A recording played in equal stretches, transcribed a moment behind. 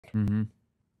Mm-hmm.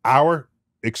 Our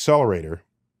accelerator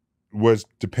was,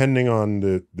 depending on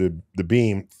the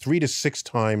beam, 3 to 6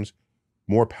 times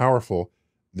more powerful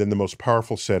than the most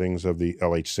powerful settings of the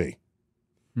LHC.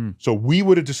 So we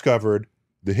would have discovered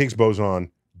the Higgs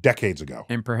boson decades ago.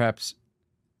 And perhaps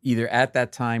either at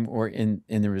that time or in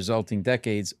the resulting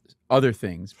decades, other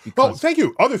things. Well, thank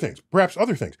you. Other things, perhaps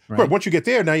other things. Right. But once you get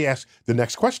there, now you ask the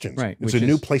next questions. Right. It's a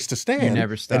new place to stand. You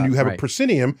never stop. And you have right. a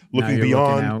proscenium Now looking you're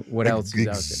beyond looking out what else is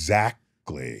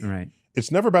exactly. out there. Right.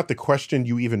 It's never about the question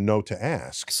you even know to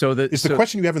ask. So it's the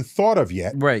question you haven't thought of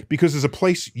yet. Right. Because there's a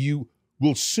place you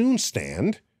will soon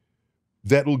stand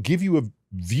that will give you a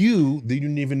view that you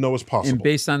didn't even know was possible. And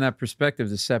based on that perspective,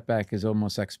 the setback is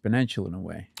almost exponential in a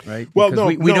way, right? Well,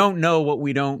 because we don't know what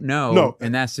we don't know,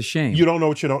 and that's the shame. You don't know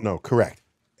what you don't know, correct.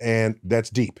 And that's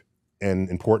deep and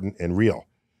important and real.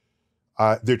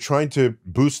 They're trying to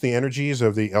boost the energies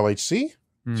of the LHC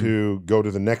to go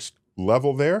to the next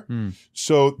level there.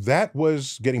 So that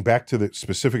was, getting back to the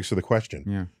specifics of the question,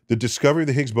 Yeah. the discovery of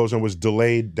the Higgs boson was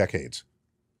delayed decades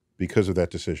because of that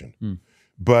decision.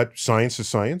 But science is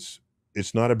science.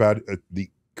 It's not about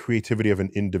the creativity of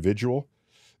an individual.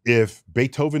 If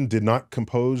Beethoven did not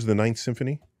compose the Ninth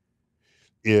Symphony,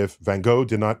 if Van Gogh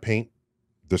did not paint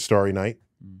The Starry Night,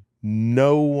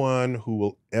 no one who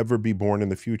will ever be born in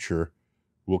the future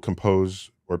will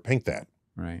compose or paint that.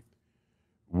 Right.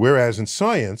 Whereas in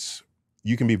science,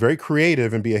 you can be very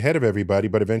creative and be ahead of everybody,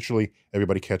 but eventually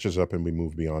everybody catches up and we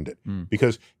move beyond it.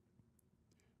 Because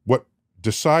what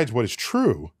decides what is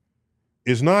true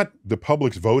is not the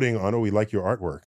public's voting on, oh, we like your artwork.